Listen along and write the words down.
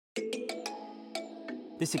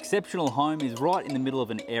This exceptional home is right in the middle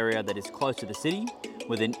of an area that is close to the city,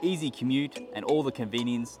 with an easy commute and all the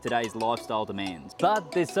convenience today's lifestyle demands.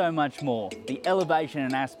 But there's so much more. The elevation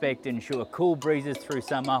and aspect ensure cool breezes through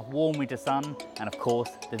summer, warm winter sun, and of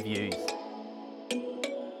course, the views.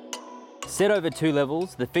 Set over 2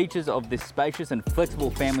 levels, the features of this spacious and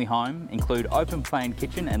flexible family home include open plan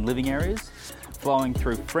kitchen and living areas, flowing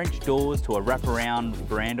through French doors to a wraparound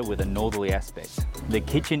veranda with a northerly aspect. The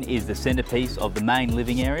kitchen is the centrepiece of the main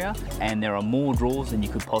living area, and there are more drawers than you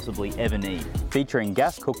could possibly ever need, featuring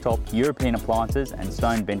gas cooktop, European appliances and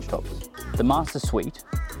stone bench tops. The master suite,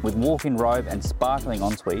 with walk-in robe and sparkling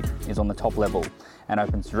ensuite, is on the top level and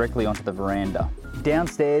opens directly onto the veranda.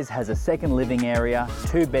 Downstairs has a second living area,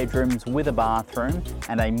 2 bedrooms with a bathroom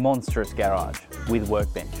and a monstrous garage with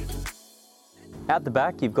workbench. Out the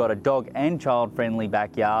back, you've got a dog and child-friendly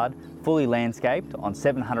backyard, fully landscaped on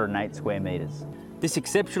 708 square metres. This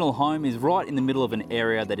exceptional home is right in the middle of an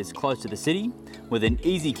area that is close to the city, with an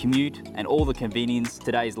easy commute and all the convenience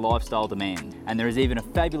today's lifestyle demand. And there is even a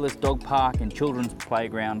fabulous dog park and children's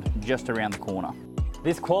playground just around the corner.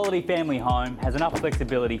 This quality family home has enough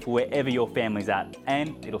flexibility for wherever your family's at,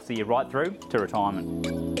 and it'll see you right through to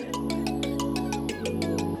retirement.